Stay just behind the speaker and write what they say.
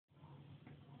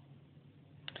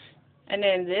And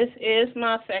then this is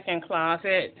my second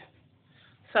closet.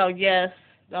 So yes,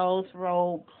 those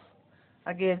robes.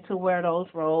 I get to wear those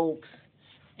robes.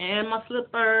 And my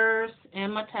slippers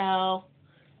and my towel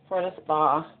for the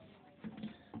spa.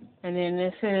 And then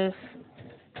this is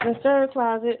the third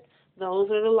closet.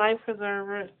 Those are the life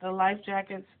preservers, the life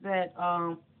jackets that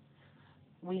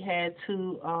we had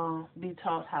to be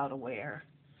taught how to wear.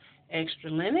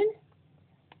 Extra linen.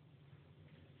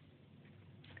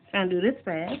 Gonna do this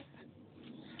fast.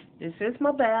 This is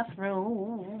my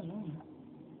bathroom.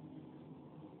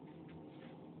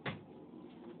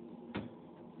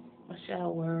 My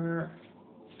shower.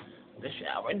 The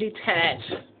shower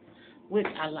detached, which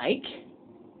I like.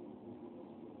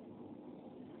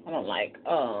 I don't like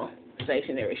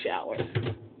stationary showers.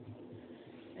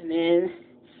 And then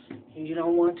if you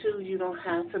don't want to, you don't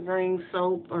have to bring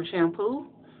soap or shampoo.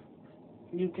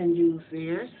 You can use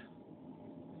theirs.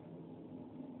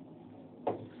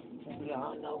 We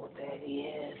all know what that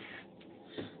is.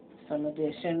 Some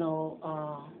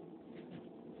additional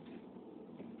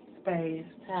space,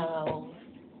 towels,